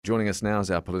Joining us now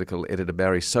is our political editor,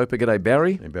 Barry Soper. G'day,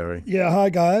 Barry. Hey, Barry. Yeah, hi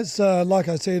guys. Like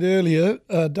I said earlier,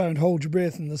 don't hold your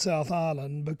breath in the South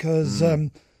Island because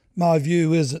my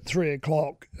view is at 3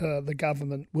 o'clock the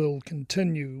government will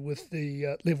continue with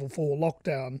the level 4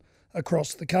 lockdown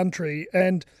across the country.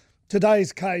 And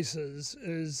today's cases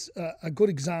is a good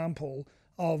example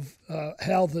of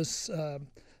how this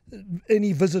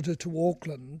any visitor to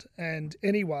Auckland and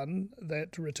anyone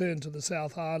that returned to the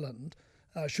South Island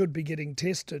should be getting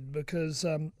tested because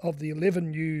of the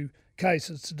 11 new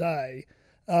cases today.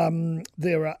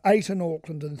 There are 8 in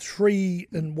Auckland and 3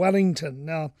 in Wellington.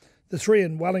 Now, the 3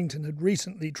 in Wellington had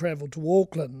recently travelled to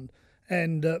Auckland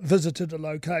and visited a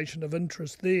location of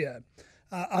interest there.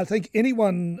 I think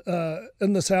anyone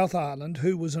in the South Island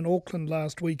who was in Auckland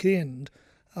last weekend,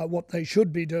 what they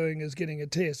should be doing is getting a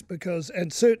test because,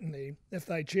 and certainly if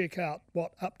they check out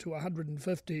up to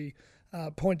 150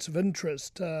 points of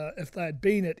interest, if they had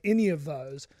been at any of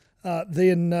those,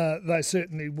 then they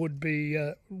certainly would be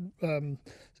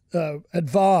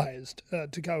advised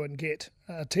to go and get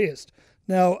a test.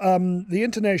 Now, the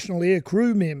International Air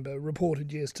Crew member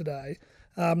reported yesterday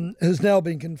has now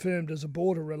been confirmed as a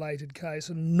border-related case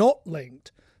and not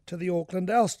linked to the Auckland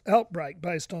outbreak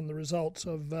based on the results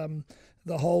of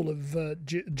the whole of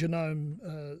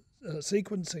genome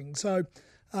sequencing. So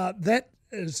that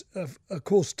is, of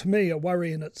course, to me, a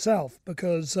worry in itself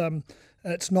because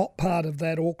it's not part of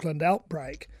that Auckland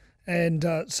outbreak. And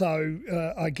so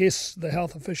I guess the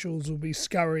health officials will be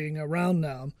scurrying around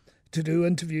now to do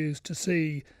interviews to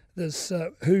see this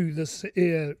who this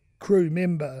air crew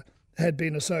member had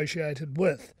been associated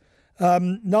with.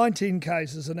 19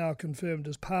 cases are now confirmed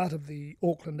as part of the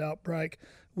Auckland outbreak,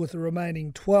 with the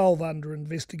remaining 12 under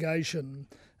investigation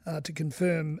to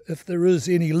confirm if there is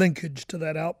any linkage to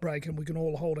that outbreak, and we can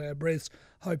all hold our breaths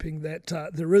hoping that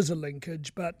there is a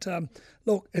linkage. But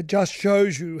look, it just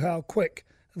shows you how quick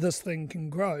this thing can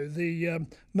grow. The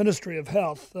Ministry of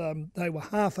Health, they were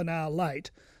half an hour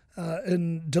late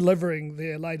in delivering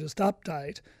their latest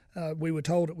update. We were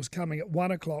told it was coming at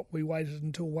 1 o'clock. We waited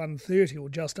until 1:30 or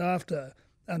just after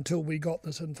until we got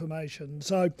this information.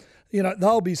 So,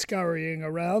 they'll be scurrying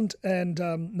around and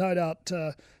no doubt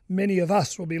many of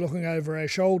us will be looking over our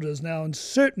shoulders now and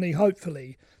certainly,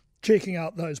 hopefully, checking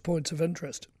out those points of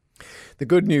interest. The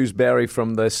good news, Barry,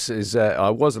 from this is I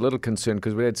was a little concerned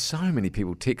because we had so many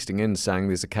people texting in saying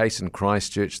there's a case in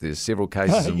Christchurch, there's several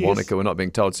cases in Yes. Wanaka, we're not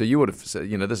being told. So you would have said,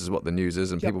 this is what the news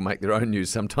is, and people make their own news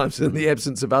sometimes in the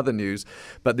absence of other news.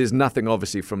 But there's nothing,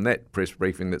 obviously, from that press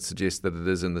briefing that suggests that it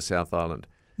is in the South Island.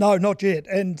 No, not yet.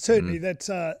 And certainly that's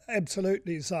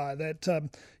absolutely so. That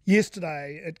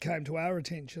yesterday it came to our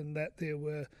attention that there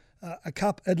were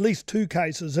at least 2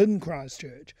 cases in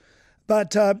Christchurch.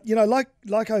 But,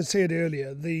 like I said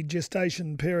earlier, the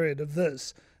gestation period of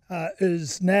this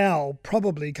is now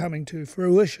probably coming to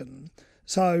fruition.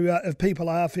 So if people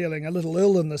are feeling a little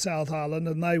ill in the South Island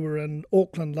and they were in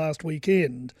Auckland last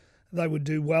weekend, they would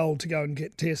do well to go and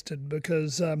get tested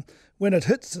because when it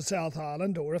hits the South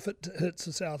Island, or if it hits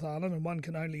the South Island, and one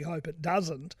can only hope it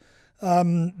doesn't,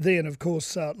 then, of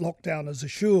course, lockdown is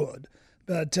assured.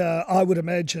 But I would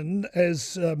imagine,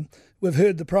 as we've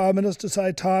heard the Prime Minister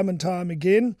say time and time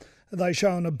again, they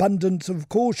show an abundance of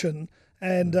caution,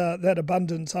 and that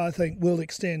abundance, I think, will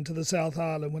extend to the South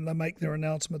Island when they make their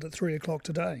announcement at 3 o'clock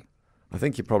today. I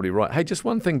think you're probably right. Hey, just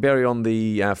one thing, Barry, on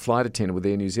the flight attendant with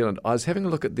Air New Zealand. I was having a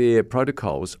look at their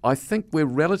protocols. I think we're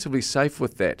relatively safe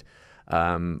with that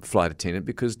flight attendant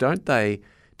because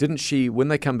didn't she, when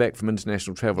they come back from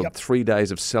international travel, 3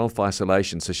 days of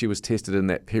self-isolation, so she was tested in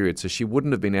that period, so she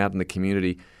wouldn't have been out in the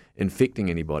community infecting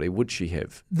anybody, would she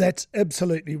have? That's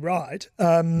absolutely right.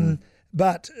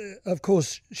 But, of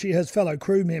course, she has fellow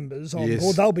crew members on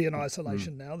board. They'll be in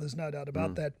isolation now, there's no doubt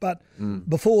about that. But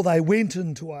before they went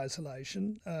into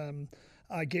isolation,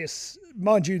 I guess,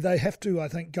 mind you, they have to, I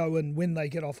think, go in when they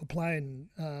get off a plane.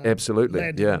 Absolutely,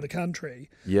 landing in the country.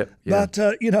 Yep. But,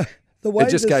 the way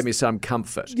it just gave me some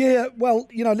comfort. Yeah, well,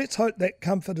 let's hope that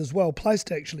comfort is well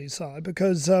placed, actually, Si,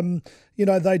 because,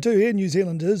 they do. Air New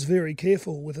Zealand is very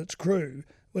careful with its crew.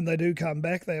 When they do come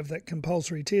back, they have that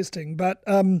compulsory testing. But,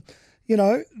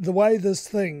 the way this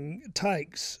thing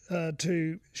takes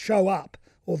to show up,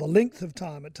 or the length of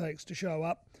time it takes to show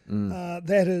up,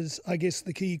 that is, I guess,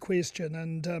 the key question.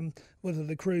 And whether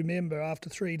the crew member,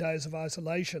 after 3 days of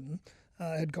isolation,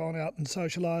 had gone out and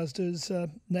socialised is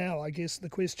now, I guess, the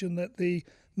question that the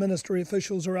ministry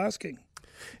officials are asking.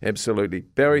 Absolutely.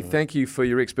 Barry, thank you for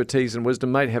your expertise and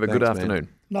wisdom, mate. Have a good afternoon.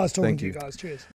 Nice talking to you guys. Cheers.